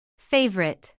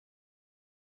Favorite.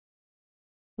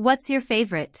 What's your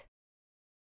favorite?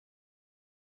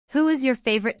 Who is your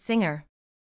favorite singer?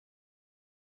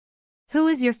 Who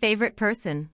is your favorite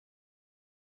person?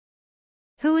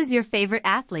 Who is your favorite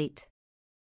athlete?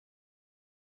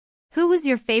 Who was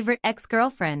your favorite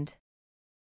ex-girlfriend?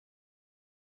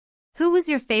 Who was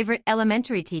your favorite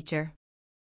elementary teacher?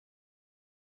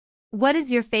 What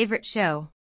is your favorite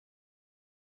show?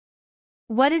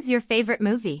 What is your favorite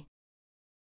movie?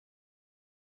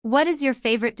 What is your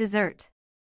favorite dessert?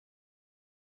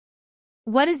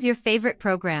 What is your favorite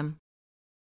program?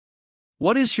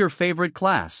 What is your favorite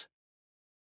class?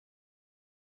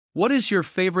 What is your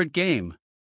favorite game?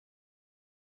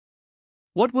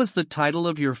 What was the title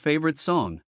of your favorite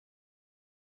song?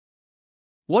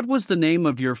 What was the name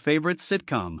of your favorite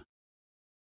sitcom?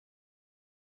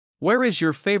 Where is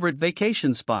your favorite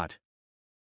vacation spot?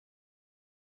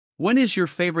 When is your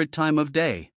favorite time of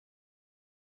day?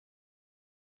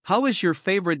 How is your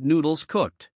favorite noodles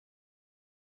cooked?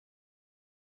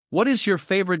 What is your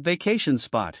favorite vacation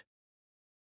spot?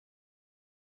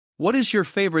 What is your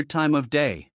favorite time of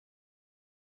day?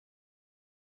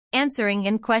 Answering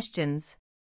in questions.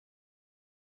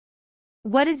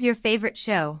 What is your favorite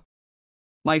show?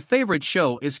 My favorite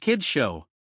show is Kids Show.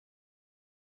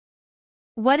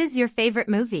 What is your favorite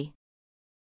movie?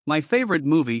 My favorite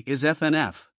movie is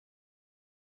FNF.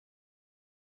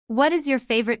 What is your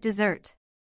favorite dessert?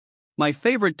 My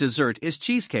favorite dessert is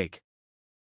cheesecake.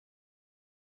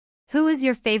 Who is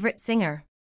your favorite singer?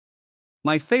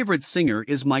 My favorite singer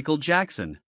is Michael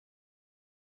Jackson.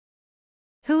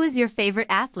 Who is your favorite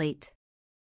athlete?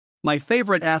 My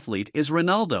favorite athlete is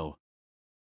Ronaldo.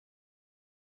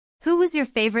 Who was your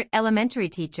favorite elementary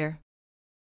teacher?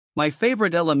 My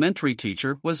favorite elementary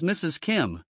teacher was Mrs.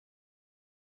 Kim.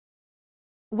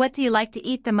 What do you like to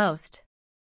eat the most?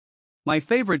 My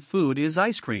favorite food is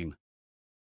ice cream.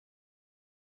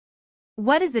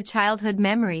 What is a childhood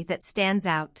memory that stands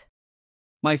out?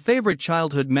 My favorite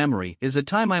childhood memory is a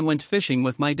time I went fishing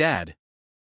with my dad.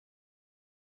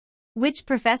 Which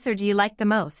professor do you like the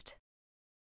most?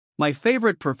 My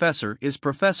favorite professor is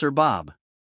Professor Bob.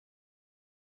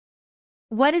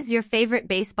 What is your favorite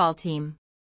baseball team?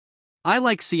 I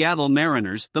like Seattle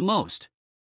Mariners the most.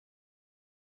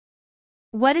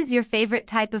 What is your favorite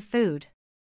type of food?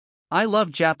 I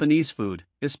love Japanese food,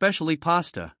 especially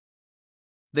pasta.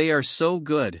 They are so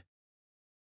good.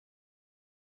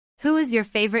 Who is your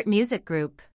favorite music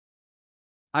group?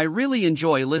 I really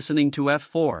enjoy listening to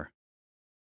F4.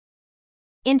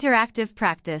 Interactive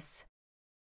practice.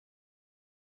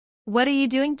 What are you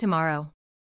doing tomorrow?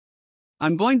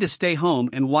 I'm going to stay home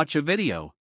and watch a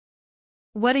video.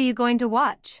 What are you going to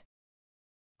watch?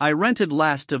 I rented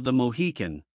Last of the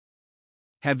Mohican.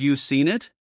 Have you seen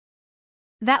it?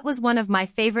 That was one of my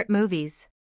favorite movies.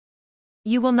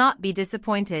 You will not be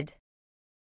disappointed.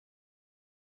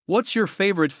 What's your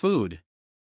favorite food?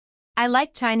 I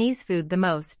like Chinese food the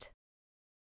most.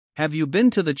 Have you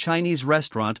been to the Chinese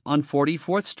restaurant on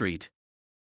 44th Street?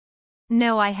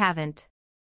 No, I haven't.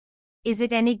 Is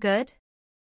it any good?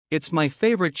 It's my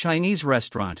favorite Chinese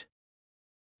restaurant.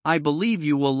 I believe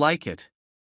you will like it.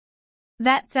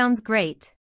 That sounds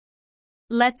great.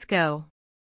 Let's go.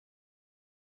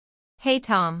 Hey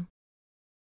Tom.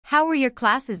 How were your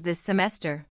classes this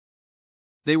semester?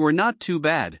 They were not too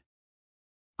bad.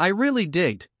 I really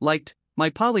liked my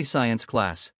poli-science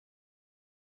class.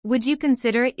 Would you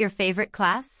consider it your favorite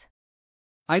class?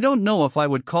 I don't know if I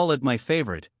would call it my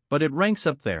favorite, but it ranks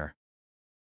up there.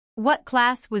 What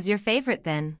class was your favorite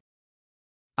then?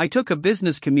 I took a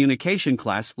business communication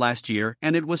class last year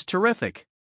and it was terrific.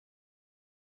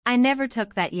 I never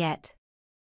took that yet.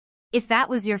 If that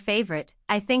was your favorite,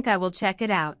 I think I will check it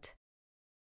out.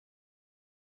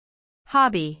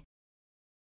 Hobby.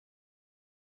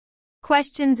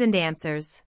 Questions and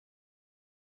answers.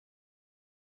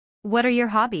 What are your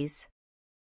hobbies?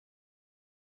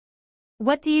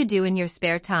 What do you do in your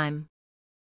spare time?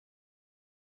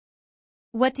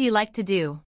 What do you like to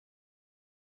do?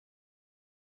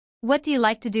 What do you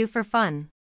like to do for fun?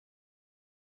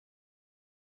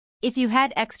 If you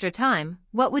had extra time,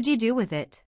 what would you do with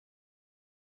it?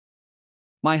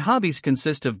 My hobbies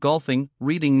consist of golfing,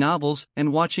 reading novels,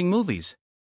 and watching movies.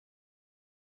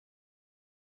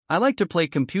 I like to play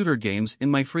computer games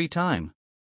in my free time.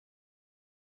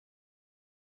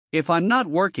 If I'm not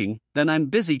working, then I'm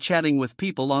busy chatting with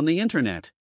people on the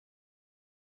internet.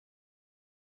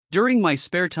 During my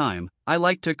spare time, I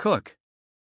like to cook.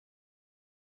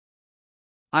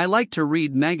 I like to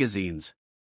read magazines.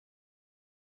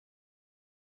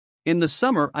 In the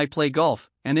summer I play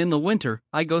golf, and in the winter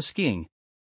I go skiing.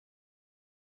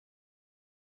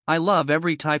 I love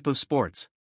every type of sports.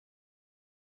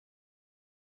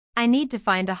 I need to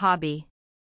find a hobby.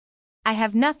 I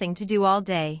have nothing to do all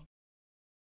day.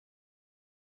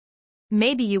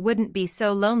 Maybe you wouldn't be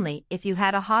so lonely if you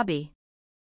had a hobby.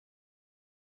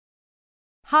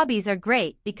 Hobbies are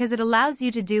great because it allows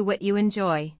you to do what you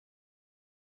enjoy.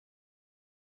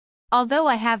 Although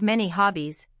I have many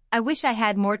hobbies, I wish I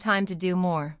had more time to do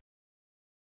more.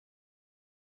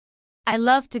 I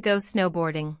love to go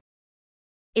snowboarding.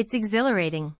 It's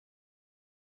exhilarating.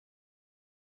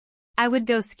 I would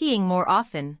go skiing more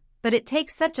often, but it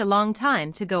takes such a long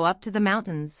time to go up to the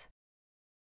mountains.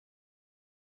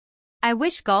 I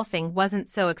wish golfing wasn't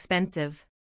so expensive.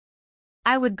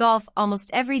 I would golf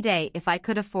almost every day if I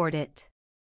could afford it.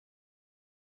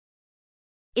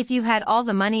 If you had all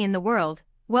the money in the world,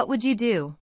 what would you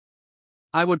do?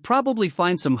 I would probably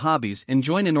find some hobbies and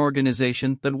join an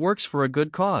organization that works for a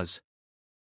good cause.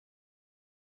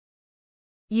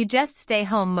 You just stay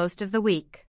home most of the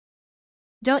week.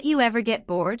 Don't you ever get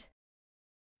bored?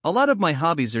 A lot of my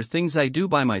hobbies are things I do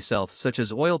by myself, such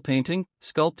as oil painting,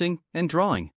 sculpting, and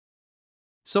drawing.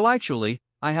 So actually,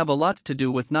 I have a lot to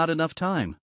do with not enough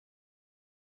time.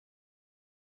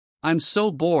 I'm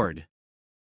so bored.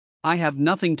 I have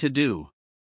nothing to do.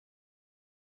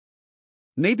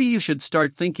 Maybe you should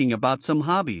start thinking about some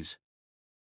hobbies.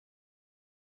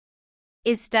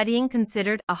 Is studying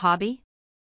considered a hobby?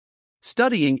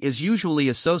 Studying is usually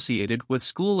associated with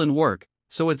school and work,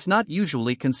 so it's not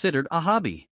usually considered a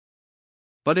hobby.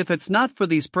 But if it's not for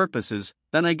these purposes,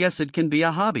 then I guess it can be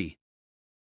a hobby.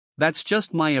 That's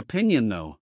just my opinion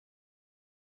though.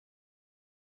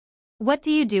 What do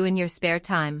you do in your spare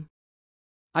time?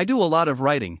 I do a lot of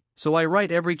writing, so I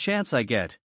write every chance I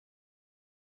get.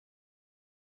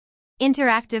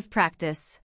 Interactive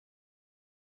practice.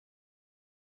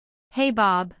 Hey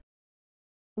Bob.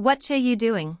 What are you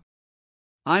doing?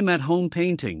 I'm at home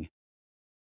painting.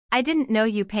 I didn't know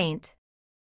you paint.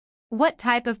 What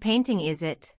type of painting is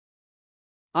it?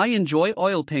 I enjoy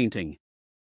oil painting.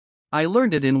 I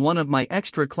learned it in one of my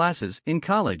extra classes in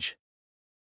college.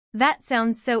 That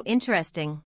sounds so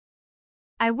interesting.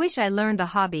 I wish I learned a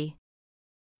hobby.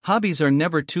 Hobbies are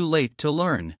never too late to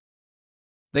learn.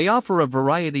 They offer a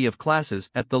variety of classes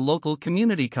at the local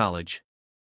community college.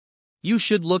 You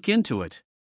should look into it.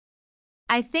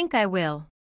 I think I will.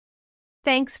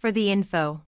 Thanks for the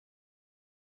info.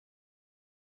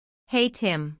 Hey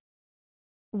Tim.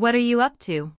 What are you up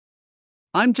to?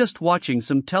 I'm just watching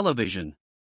some television.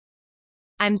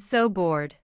 I'm so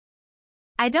bored.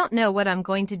 I don't know what I'm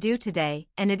going to do today,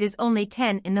 and it is only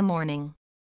 10 in the morning.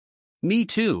 Me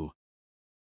too.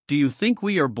 Do you think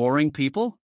we are boring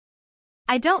people?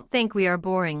 I don't think we are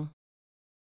boring.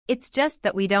 It's just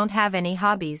that we don't have any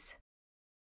hobbies.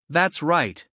 That's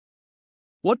right.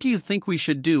 What do you think we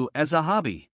should do as a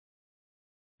hobby?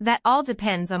 That all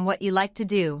depends on what you like to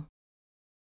do.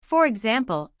 For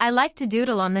example, I like to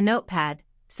doodle on the notepad,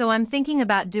 so I'm thinking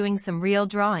about doing some real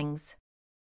drawings.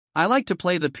 I like to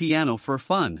play the piano for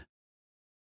fun.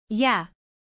 Yeah.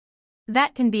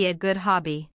 That can be a good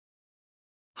hobby.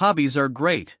 Hobbies are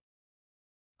great.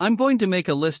 I'm going to make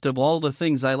a list of all the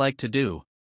things I like to do.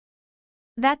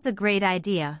 That's a great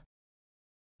idea.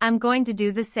 I'm going to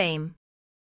do the same.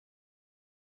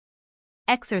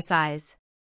 Exercise.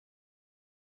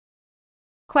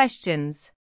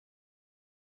 Questions.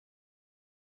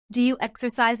 Do you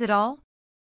exercise at all?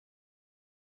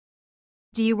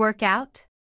 Do you work out?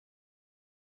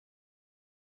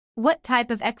 What type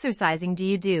of exercising do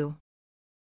you do?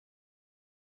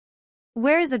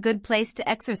 Where is a good place to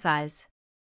exercise?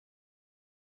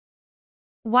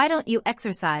 Why don't you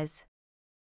exercise?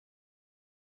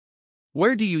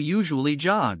 Where do you usually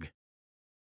jog?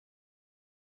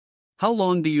 How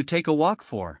long do you take a walk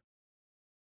for?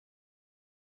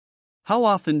 How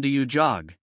often do you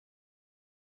jog?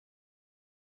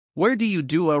 Where do you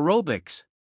do aerobics?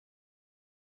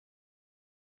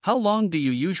 How long do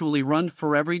you usually run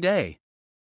for every day?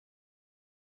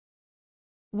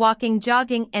 Walking,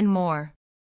 jogging, and more.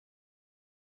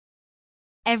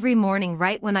 Every morning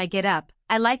right when I get up,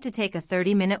 I like to take a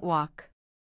 30-minute walk.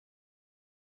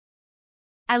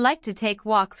 I like to take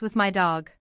walks with my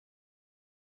dog.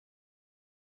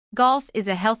 Golf is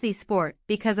a healthy sport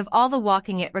because of all the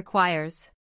walking it requires.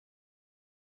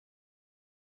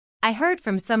 I heard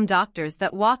from some doctors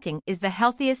that walking is the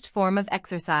healthiest form of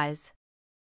exercise.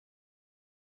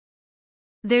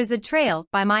 There's a trail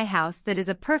by my house that is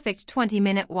a perfect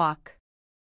 20-minute walk.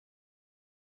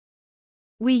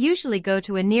 We usually go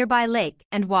to a nearby lake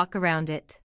and walk around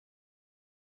it.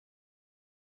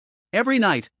 Every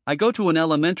night, I go to an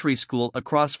elementary school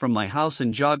across from my house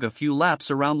and jog a few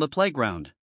laps around the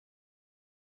playground.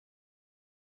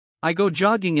 I go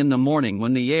jogging in the morning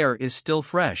when the air is still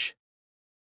fresh.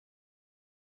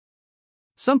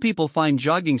 Some people find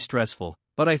jogging stressful,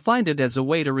 but I find it as a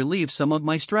way to relieve some of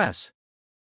my stress.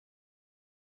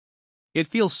 It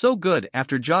feels so good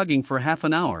after jogging for half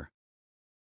an hour.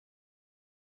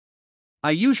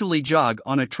 I usually jog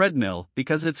on a treadmill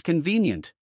because it's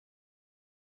convenient.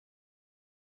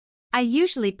 I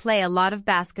usually play a lot of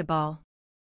basketball.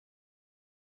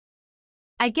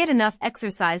 I get enough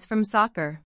exercise from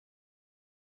soccer.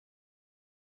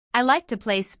 I like to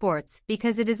play sports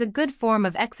because it is a good form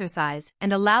of exercise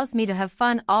and allows me to have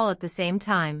fun all at the same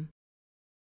time.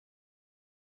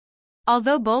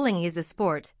 Although bowling is a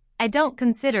sport, I don't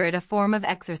consider it a form of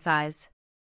exercise.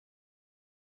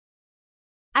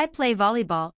 I play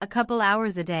volleyball a couple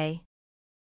hours a day.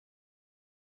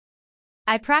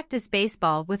 I practice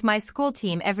baseball with my school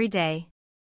team every day.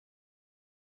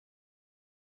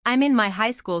 I'm in my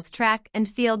high school's track and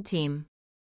field team.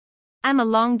 I'm a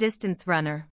long-distance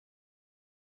runner.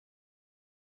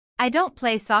 I don't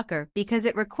play soccer because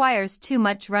it requires too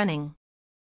much running.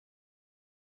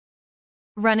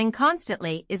 Running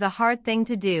constantly is a hard thing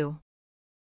to do.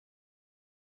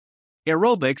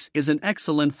 Aerobics is an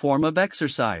excellent form of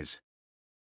exercise.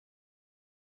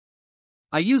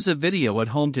 I use a video at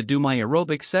home to do my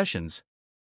aerobic sessions.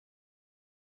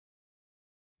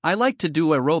 I like to do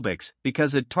aerobics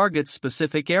because it targets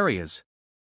specific areas.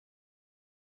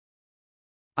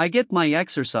 I get my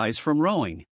exercise from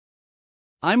rowing.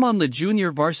 I'm on the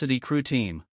junior varsity crew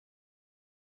team.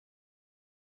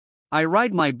 I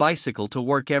ride my bicycle to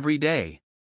work every day.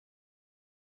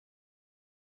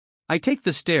 I take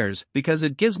the stairs because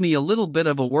it gives me a little bit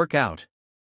of a workout.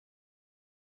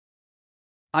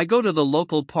 I go to the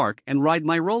local park and ride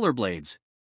my rollerblades.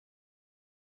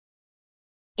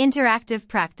 Interactive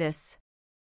practice.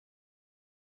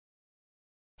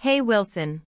 Hey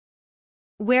Wilson.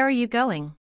 Where are you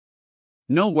going?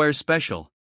 Nowhere special.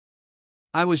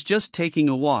 I was just taking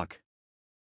a walk.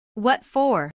 What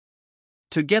for?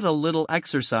 To get a little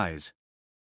exercise.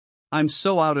 I'm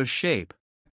so out of shape.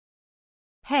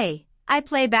 Hey, I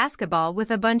play basketball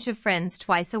with a bunch of friends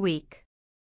twice a week.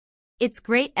 It's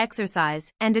great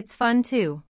exercise and it's fun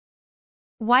too.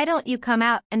 Why don't you come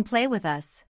out and play with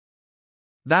us?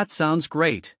 That sounds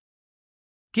great.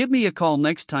 Give me a call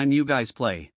next time you guys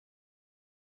play.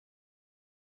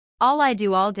 All I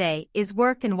do all day is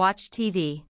work and watch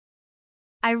TV.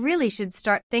 I really should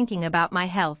start thinking about my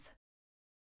health.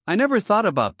 I never thought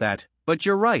about that, but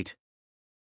you're right.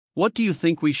 What do you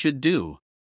think we should do?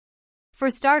 For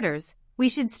starters, we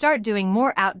should start doing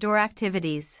more outdoor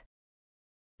activities.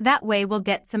 That way we'll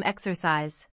get some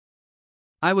exercise.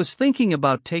 I was thinking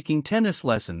about taking tennis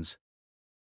lessons.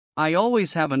 I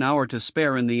always have an hour to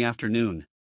spare in the afternoon.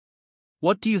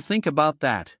 What do you think about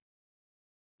that?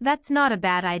 That's not a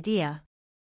bad idea.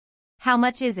 How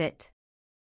much is it?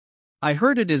 I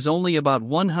heard it is only about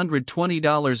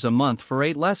 $120 a month for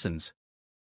 8 lessons.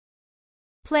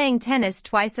 Playing tennis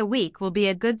twice a week will be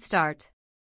a good start.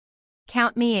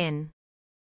 Count me in.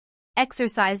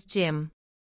 Exercise gym.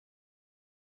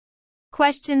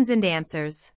 Questions and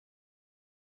answers.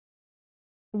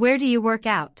 Where do you work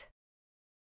out?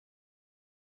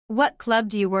 What club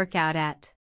do you work out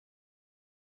at?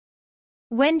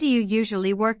 When do you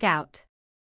usually work out?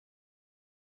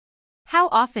 How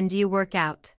often do you work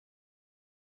out?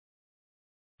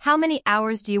 How many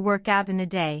hours do you work out in a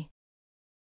day?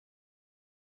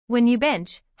 When you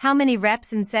bench, how many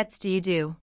reps and sets do you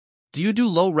do? Do you do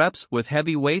low reps with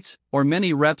heavy weights or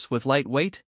many reps with light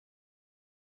weight?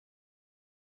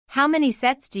 How many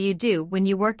sets do you do when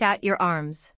you work out your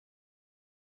arms?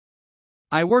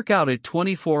 I work out at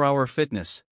 24-Hour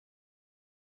Fitness.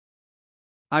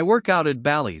 I work out at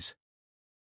Bally's.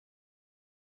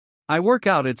 I work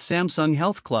out at Samsung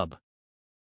Health Club.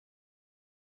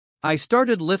 I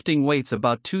started lifting weights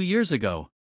about 2 years ago.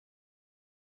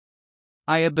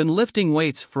 I have been lifting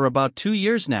weights for about 2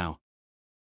 years now.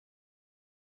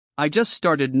 I just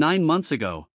started 9 months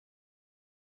ago.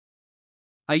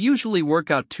 I usually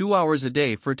work out 2 hours a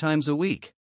day 4 times a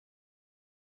week.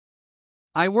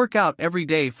 I work out every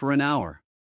day for an hour.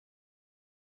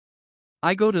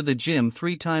 I go to the gym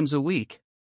 3 times a week.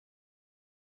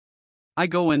 I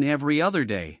go in every other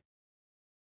day.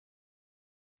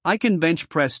 I can bench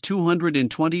press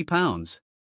 220 pounds.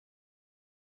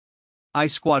 I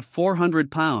squat 400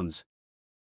 pounds.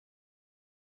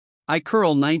 I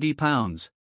curl 90 pounds.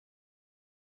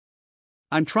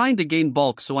 I'm trying to gain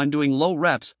bulk, so I'm doing low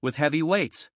reps with heavy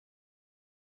weights.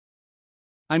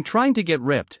 I'm trying to get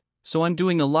ripped, so I'm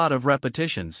doing a lot of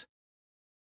repetitions.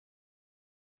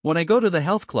 When I go to the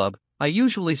health club, I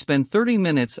usually spend 30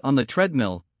 minutes on the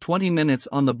treadmill, 20 minutes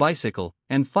on the bicycle,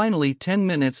 and finally 10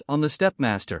 minutes on the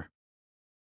Stepmaster.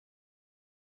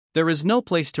 There is no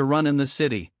place to run in the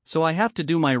city, so I have to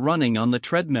do my running on the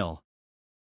treadmill.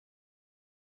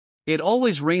 It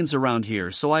always rains around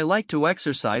here, so I like to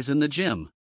exercise in the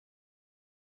gym.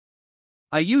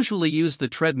 I usually use the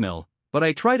treadmill, but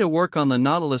I try to work on the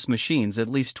Nautilus machines at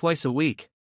least twice a week.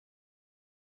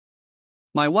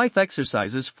 My wife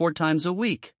exercises 4 times a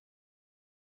week.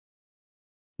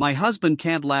 My husband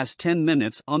can't last 10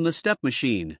 minutes on the step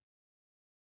machine.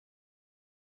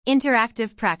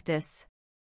 Interactive practice.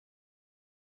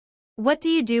 What do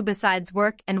you do besides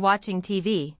work and watching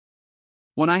TV?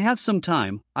 When I have some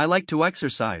time, I like to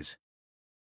exercise.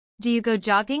 Do you go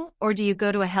jogging or do you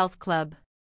go to a health club?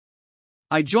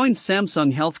 I joined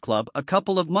Samsung Health Club a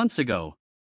couple of months ago.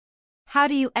 How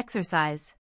do you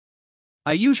exercise?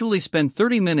 I usually spend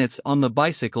 30 minutes on the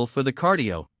bicycle for the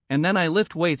cardio, and then I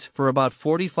lift weights for about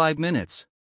 45 minutes.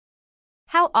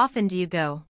 How often do you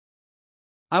go?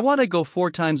 I want to go 4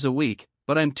 times a week,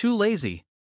 but I'm too lazy.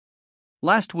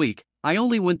 Last week, I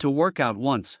only went to work out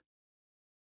once.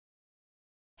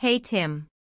 Hey Tim.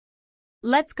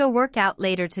 Let's go work out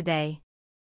later today.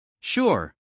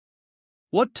 Sure.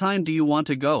 What time do you want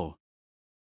to go?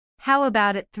 How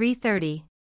about at 3:30?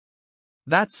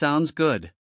 That sounds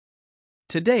good.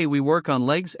 Today we work on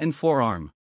legs and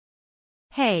forearm.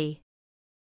 Hey.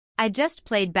 I just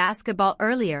played basketball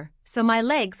earlier, so my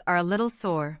legs are a little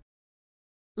sore.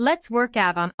 Let's work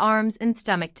out on arms and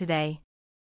stomach today.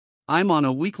 I'm on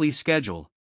a weekly schedule.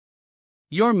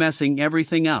 You're messing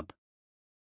everything up.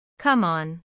 Come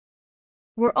on.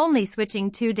 We're only switching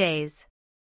 2 days.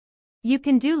 You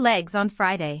can do legs on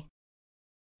Friday.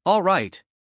 All right.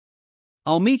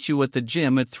 I'll meet you at the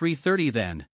gym at 3:30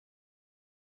 then.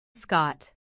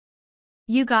 Scott.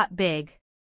 You got big.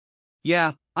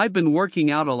 Yeah, I've been working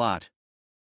out a lot.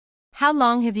 How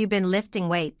long have you been lifting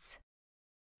weights?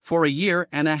 For a year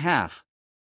and a half.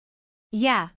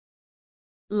 Yeah.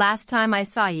 Last time I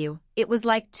saw you, it was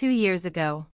like 2 years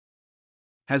ago.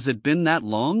 Has it been that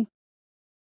long?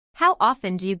 How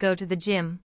often do you go to the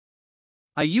gym?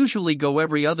 I usually go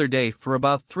every other day for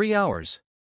about 3 hours.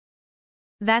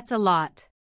 That's a lot.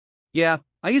 Yeah,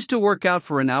 I used to work out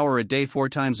for an hour a day 4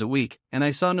 times a week, and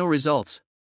I saw no results.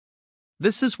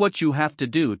 This is what you have to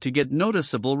do to get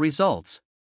noticeable results.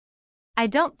 I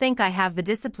don't think I have the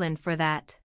discipline for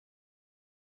that.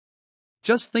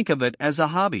 Just think of it as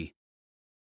a hobby.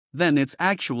 Then it's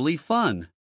actually fun.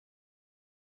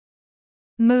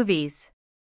 Movies.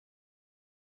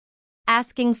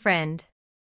 Asking friend.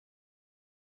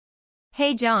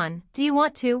 Hey John, do you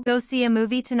want to go see a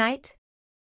movie tonight?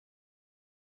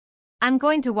 I'm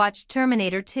going to watch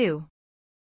Terminator 2.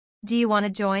 Do you want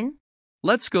to join?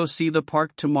 Let's go see the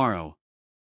park tomorrow.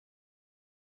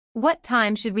 What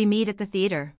time should we meet at the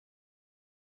theater?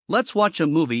 Let's watch a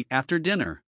movie after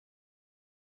dinner.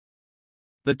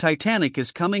 The Titanic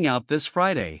is coming out this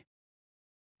Friday.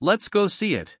 Let's go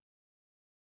see it.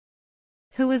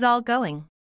 Who is all going?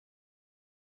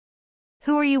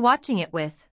 Who are you watching it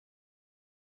with?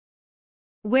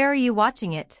 Where are you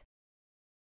watching it?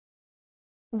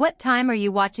 What time are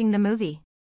you watching the movie?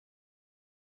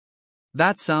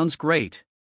 That sounds great.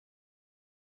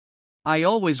 I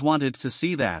always wanted to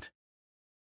see that.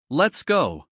 Let's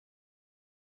go.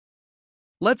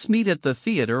 Let's meet at the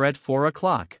theater at 4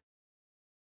 o'clock.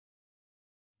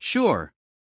 Sure.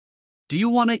 Do you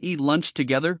want to eat lunch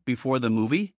together before the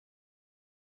movie?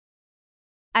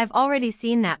 I've already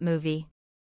seen that movie.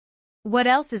 What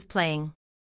else is playing?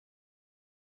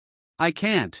 I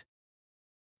can't.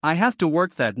 I have to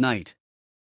work that night.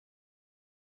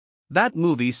 That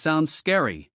movie sounds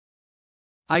scary.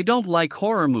 I don't like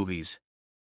horror movies.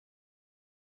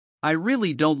 I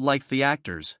really don't like the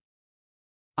actors.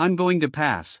 I'm going to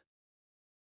pass.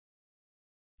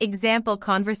 Example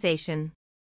conversation.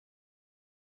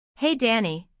 Hey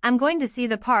Danny, I'm going to see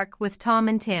the park with Tom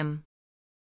and Tim.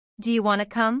 Do you want to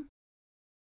come?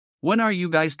 When are you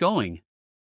guys going?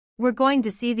 We're going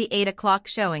to see the 8 o'clock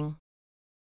showing.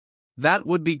 That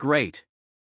would be great.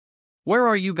 Where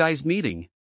are you guys meeting?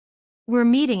 We're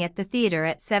meeting at the theater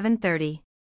at 7:30.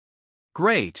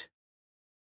 Great.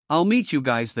 I'll meet you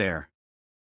guys there.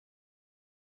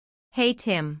 Hey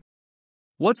Tim.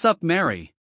 What's up,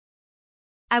 Mary?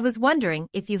 I was wondering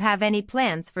if you have any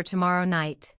plans for tomorrow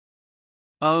night.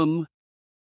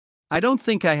 I don't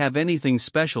think I have anything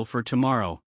special for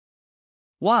tomorrow.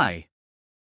 Why?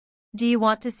 Do you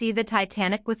want to see the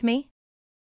Titanic with me?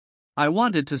 I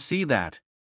wanted to see that.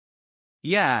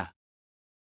 Yeah.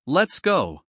 Let's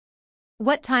go.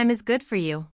 What time is good for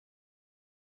you?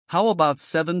 How about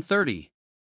 7:30?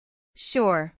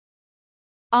 Sure.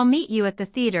 I'll meet you at the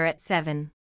theater at 7.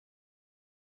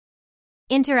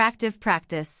 Interactive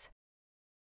practice.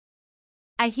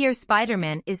 I hear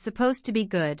Spider-Man is supposed to be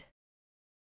good.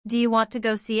 Do you want to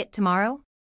go see it tomorrow?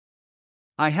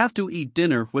 I have to eat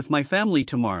dinner with my family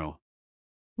tomorrow.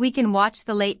 We can watch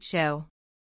The Late Show.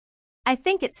 I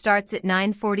think it starts at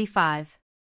 9:45.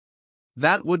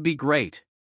 That would be great.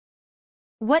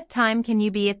 What time can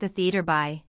you be at the theater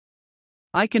by?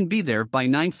 I can be there by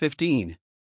 9:15.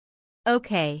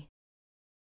 Okay.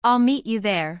 I'll meet you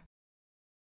there.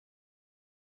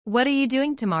 What are you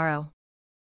doing tomorrow?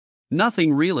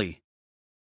 Nothing really.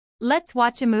 Let's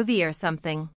watch a movie or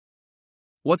something.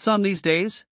 What's on these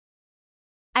days?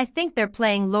 I think they're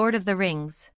playing Lord of the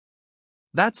Rings.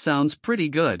 That sounds pretty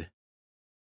good.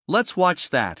 Let's watch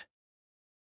that.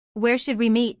 Where should we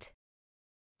meet?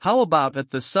 How about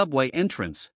at the subway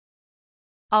entrance?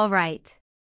 All right.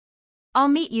 I'll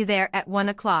meet you there at 1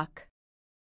 o'clock.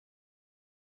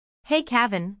 Hey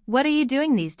Kevin, what are you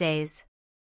doing these days?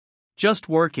 Just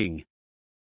working.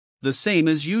 The same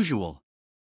as usual.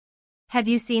 Have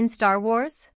you seen Star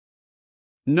Wars?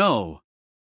 No.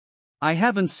 I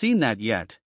haven't seen that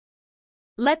yet.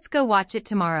 Let's go watch it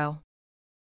tomorrow.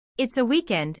 It's a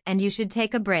weekend and you should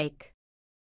take a break.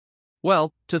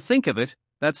 Well, to think of it,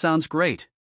 that sounds great.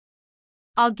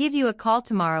 I'll give you a call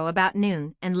tomorrow about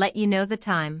noon and let you know the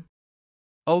time.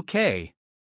 Okay.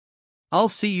 I'll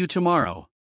see you tomorrow.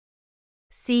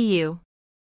 See you.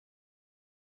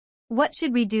 What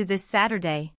should we do this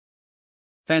Saturday?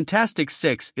 Fantastic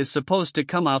 6 is supposed to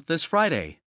come out this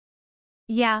Friday.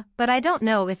 Yeah, but I don't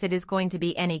know if it is going to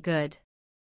be any good.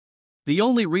 The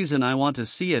only reason I want to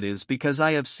see it is because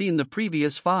I have seen the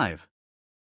previous 5.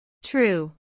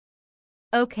 True.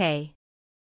 Okay.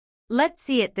 Let's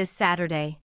see it this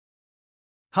Saturday.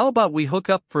 How about we hook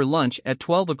up for lunch at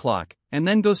 12 o'clock and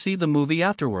then go see the movie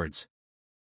afterwards?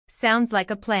 Sounds like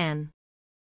a plan.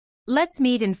 Let's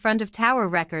meet in front of Tower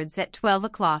Records at 12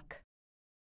 o'clock.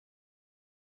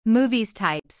 Movies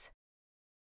types.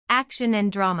 Action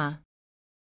and drama.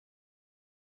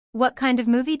 What kind of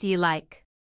movie do you like?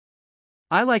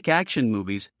 I like action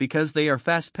movies because they are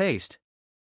fast-paced.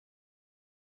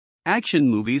 Action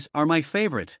movies are my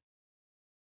favorite.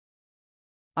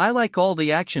 I like all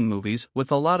the action movies with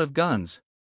a lot of guns.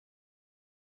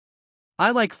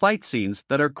 I like fight scenes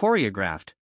that are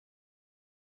choreographed.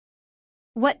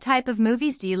 What type of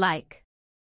movies do you like?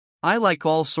 I like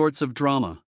all sorts of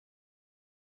drama.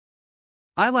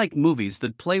 I like movies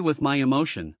that play with my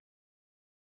emotion.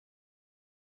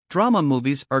 Drama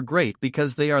movies are great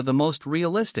because they are the most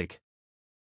realistic.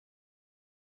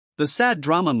 The sad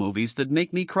drama movies that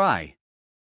make me cry.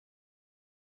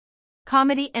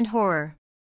 Comedy and horror.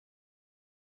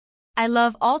 I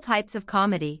love all types of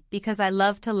comedy because I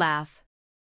love to laugh.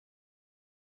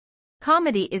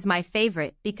 Comedy is my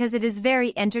favorite because it is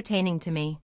very entertaining to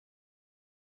me.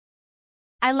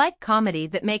 I like comedy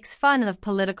that makes fun of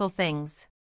political things.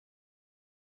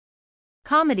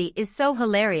 Comedy is so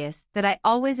hilarious that I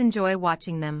always enjoy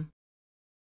watching them.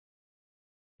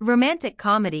 Romantic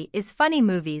comedy is funny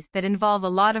movies that involve a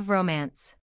lot of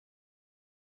romance.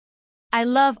 I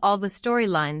love all the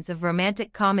storylines of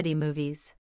romantic comedy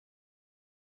movies.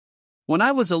 When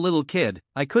I was a little kid,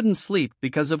 I couldn't sleep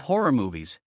because of horror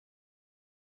movies.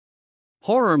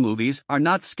 Horror movies are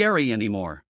not scary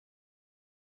anymore.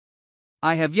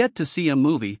 I have yet to see a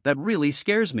movie that really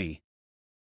scares me.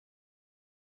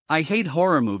 I hate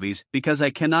horror movies because I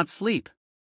cannot sleep.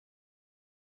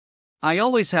 I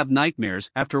always have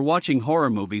nightmares after watching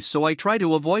horror movies, so I try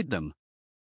to avoid them.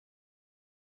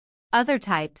 Other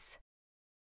types.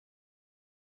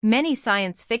 Many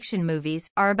science fiction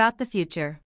movies are about the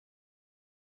future.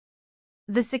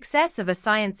 The success of a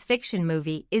science fiction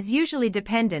movie is usually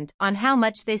dependent on how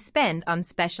much they spend on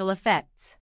special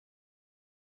effects.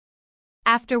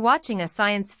 After watching a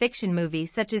science fiction movie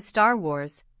such as Star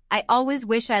Wars, I always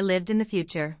wish I lived in the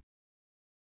future.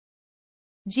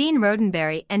 Gene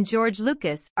Roddenberry and George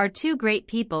Lucas are two great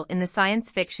people in the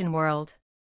science fiction world.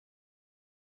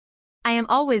 I am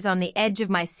always on the edge of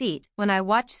my seat when I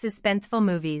watch suspenseful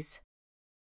movies.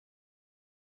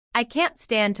 I can't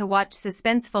stand to watch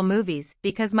suspenseful movies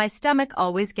because my stomach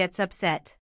always gets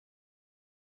upset.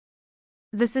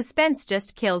 The suspense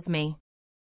just kills me.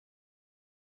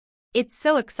 It's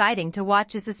so exciting to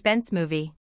watch a suspense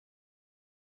movie.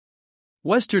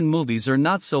 Western movies are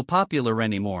not so popular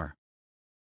anymore.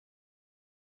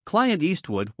 Clint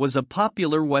Eastwood was a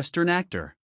popular Western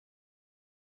actor.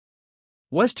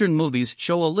 Western movies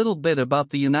show a little bit about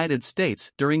the United States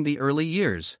during the early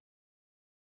years.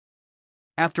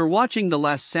 After watching The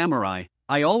Last Samurai,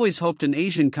 I always hoped an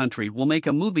Asian country will make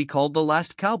a movie called The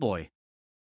Last Cowboy.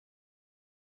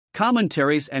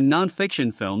 Commentaries and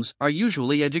non-fiction films are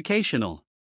usually educational.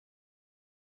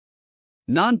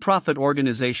 Non-profit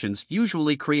organizations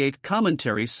usually create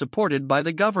commentaries supported by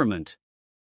the government.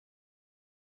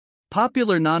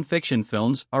 Popular non-fiction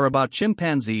films are about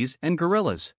chimpanzees and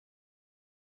gorillas.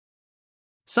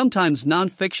 Sometimes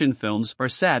non-fiction films are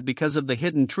sad because of the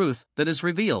hidden truth that is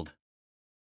revealed.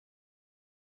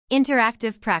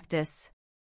 Interactive practice.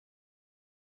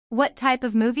 What type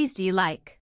of movies do you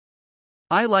like?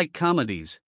 I like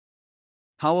comedies.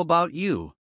 How about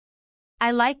you?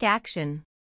 I like action.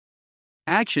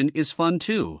 Action is fun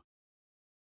too.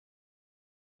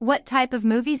 What type of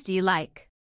movies do you like?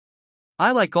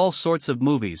 I like all sorts of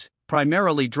movies,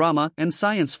 primarily drama and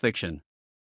science fiction.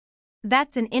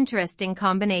 That's an interesting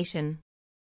combination.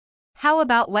 How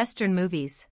about Western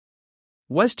movies?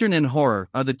 Western and horror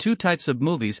are the two types of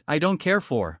movies I don't care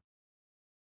for.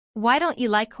 Why don't you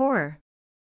like horror?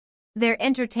 They're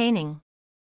entertaining.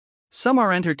 Some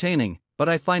are entertaining, but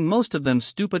I find most of them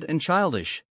stupid and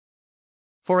childish.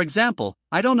 For example,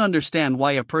 I don't understand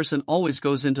why a person always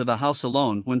goes into the house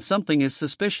alone when something is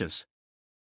suspicious.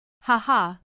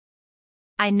 Haha.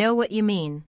 I know what you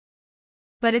mean.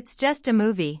 But it's just a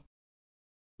movie.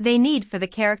 They need for the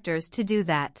characters to do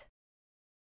that.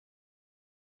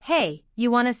 Hey,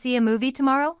 you want to see a movie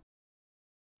tomorrow?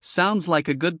 Sounds like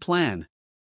a good plan.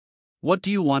 What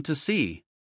do you want to see?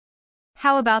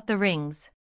 How about The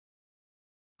Rings?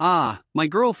 Ah, my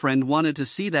girlfriend wanted to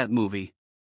see that movie.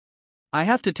 I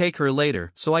have to take her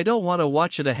later, so I don't want to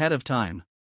watch it ahead of time.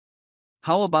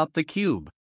 How about The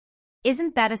Cube?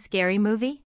 Isn't that a scary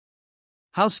movie?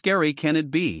 How scary can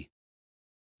it be?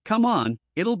 Come on,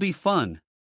 it'll be fun.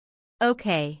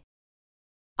 Okay.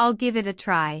 I'll give it a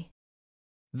try.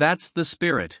 That's the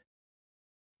spirit.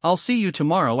 I'll see you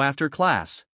tomorrow after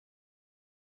class.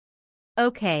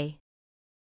 Okay.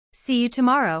 See you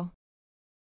tomorrow.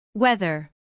 Weather.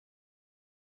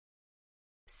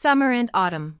 Summer and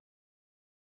autumn.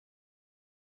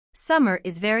 Summer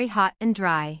is very hot and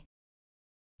dry.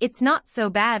 It's not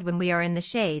so bad when we are in the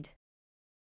shade.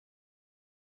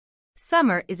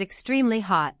 Summer is extremely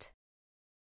hot.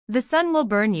 The sun will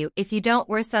burn you if you don't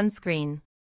wear sunscreen.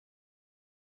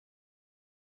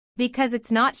 Because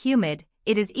it's not humid,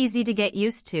 it is easy to get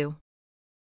used to.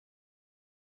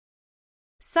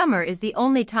 Summer is the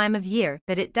only time of year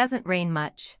that it doesn't rain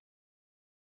much.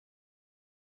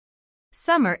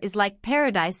 Summer is like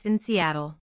paradise in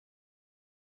Seattle.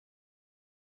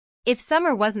 If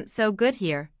summer wasn't so good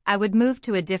here, I would move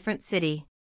to a different city.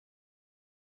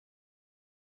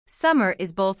 Summer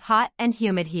is both hot and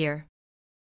humid here.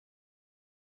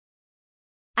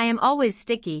 I am always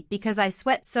sticky because I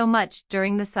sweat so much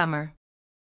during the summer.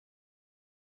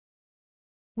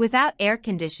 Without air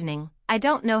conditioning, I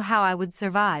don't know how I would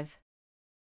survive.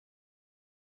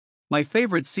 My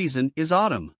favorite season is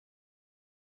autumn.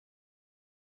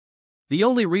 The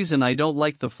only reason I don't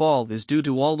like the fall is due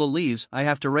to all the leaves I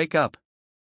have to rake up.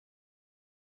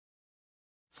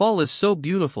 Fall is so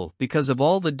beautiful because of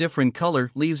all the different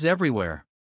color leaves everywhere.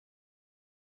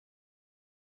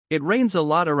 It rains a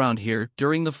lot around here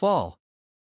during the fall.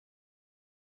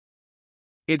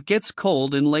 It gets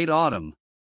cold in late autumn.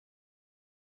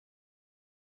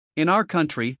 In our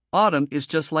country, autumn is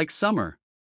just like summer.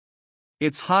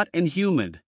 It's hot and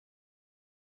humid.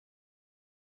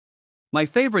 My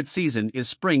favorite season is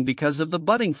spring because of the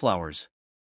budding flowers.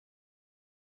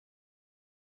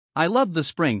 I love the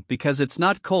spring because it's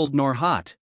not cold nor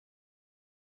hot.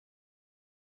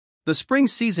 The spring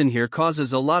season here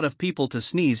causes a lot of people to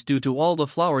sneeze due to all the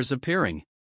flowers appearing.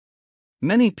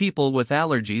 Many people with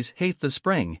allergies hate the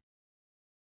spring.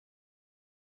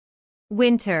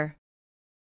 Winter.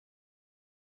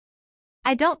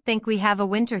 I don't think we have a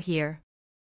winter here.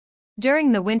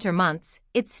 During the winter months,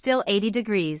 it's still 80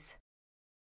 degrees.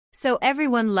 So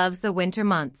everyone loves the winter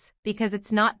months because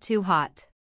it's not too hot.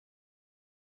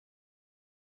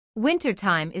 Winter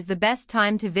time is the best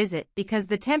time to visit because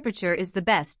the temperature is the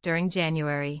best during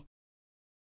January.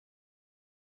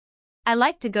 I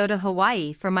like to go to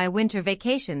Hawaii for my winter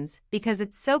vacations because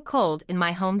it's so cold in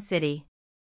my home city.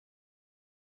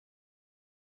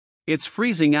 It's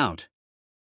freezing out.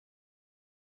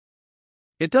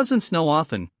 It doesn't snow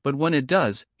often, but when it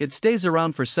does, it stays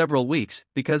around for several weeks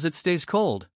because it stays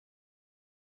cold.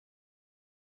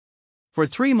 For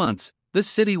 3 months, this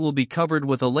city will be covered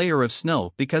with a layer of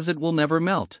snow because it will never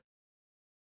melt.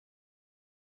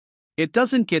 It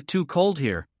doesn't get too cold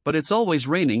here, but it's always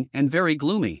raining and very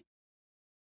gloomy.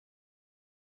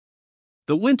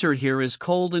 The winter here is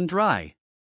cold and dry.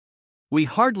 We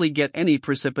hardly get any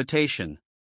precipitation.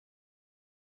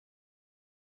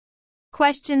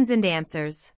 Questions and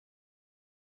answers.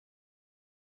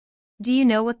 Do you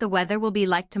know what the weather will be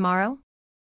like tomorrow?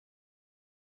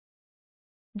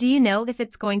 Do you know if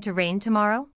it's going to rain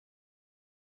tomorrow?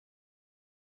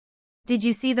 Did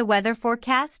you see the weather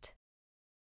forecast?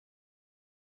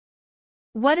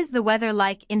 What is the weather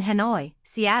like in Hanoi,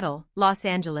 Seattle, Los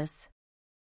Angeles?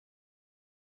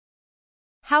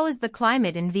 How is the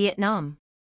climate in Vietnam?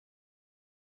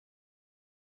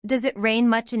 Does it rain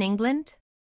much in England?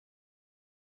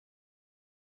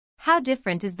 How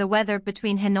different is the weather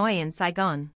between Hanoi and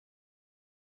Saigon?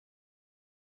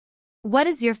 What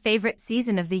is your favorite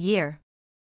season of the year?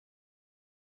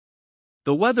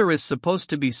 The weather is supposed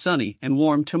to be sunny and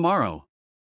warm tomorrow.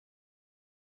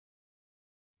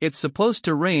 It's supposed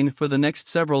to rain for the next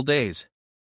several days.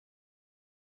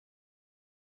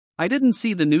 I didn't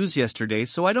see the news yesterday,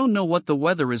 so I don't know what the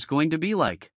weather is going to be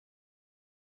like.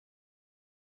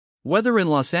 Weather in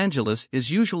Los Angeles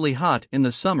is usually hot in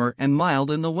the summer and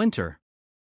mild in the winter.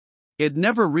 It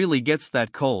never really gets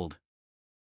that cold.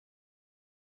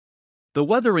 The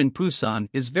weather in Busan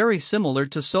is very similar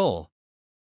to Seoul.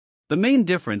 The main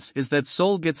difference is that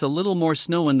Seoul gets a little more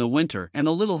snow in the winter and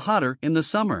a little hotter in the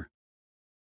summer.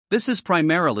 This is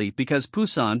primarily because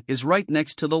Busan is right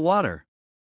next to the water.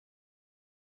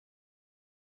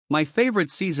 My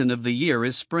favorite season of the year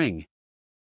is spring.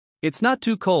 It's not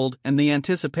too cold, and the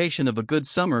anticipation of a good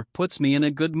summer puts me in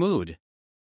a good mood.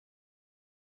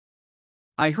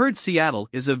 I heard Seattle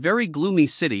is a very gloomy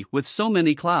city with so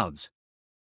many clouds.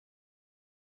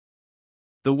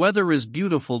 The weather is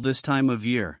beautiful this time of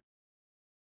year.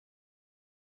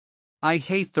 I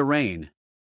hate the rain.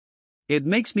 It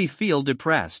makes me feel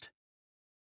depressed.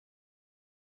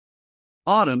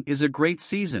 Autumn is a great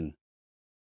season.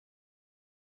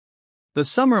 The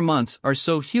summer months are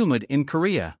so humid in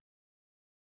Korea.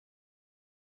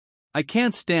 I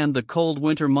can't stand the cold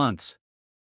winter months.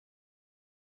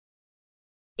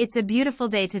 It's a beautiful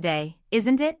day today,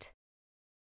 isn't it?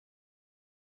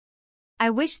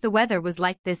 I wish the weather was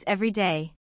like this every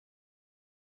day.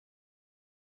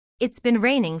 It's been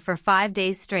raining for 5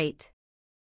 days straight.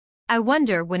 I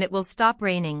wonder when it will stop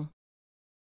raining.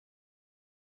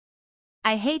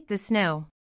 I hate the snow.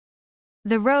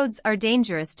 The roads are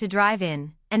dangerous to drive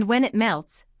in, and when it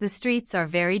melts, the streets are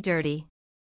very dirty.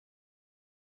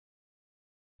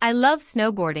 I love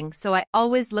snowboarding, so I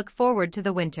always look forward to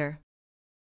the winter.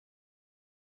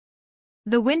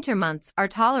 The winter months are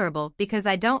tolerable because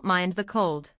I don't mind the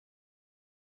cold.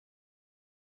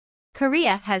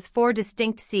 Korea has 4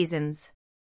 distinct seasons.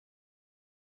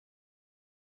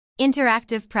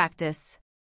 Interactive practice.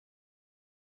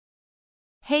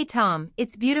 Hey Tom,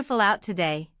 it's beautiful out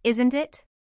today, isn't it?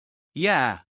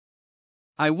 Yeah.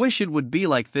 I wish it would be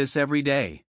like this every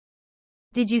day.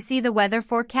 Did you see the weather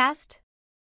forecast?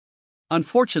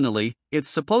 Unfortunately, it's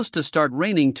supposed to start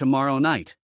raining tomorrow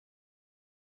night.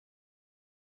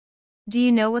 Do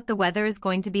you know what the weather is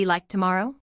going to be like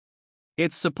tomorrow?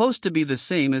 It's supposed to be the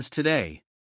same as today.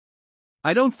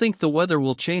 I don't think the weather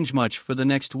will change much for the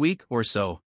next week or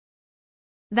so.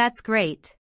 That's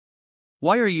great.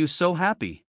 Why are you so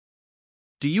happy?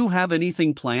 Do you have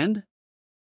anything planned?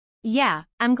 Yeah,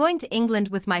 I'm going to England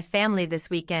with my family this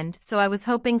weekend, so I was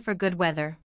hoping for good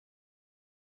weather.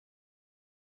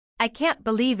 I can't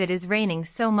believe it is raining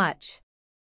so much.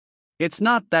 It's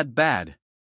not that bad.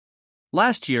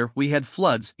 Last year we had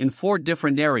floods in 4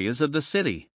 different areas of the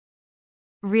city.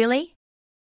 Really?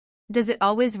 Does it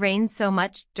always rain so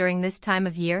much during this time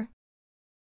of year?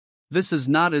 This is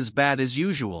not as bad as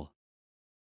usual.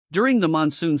 During the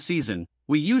monsoon season,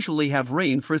 we usually have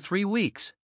rain for 3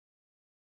 weeks.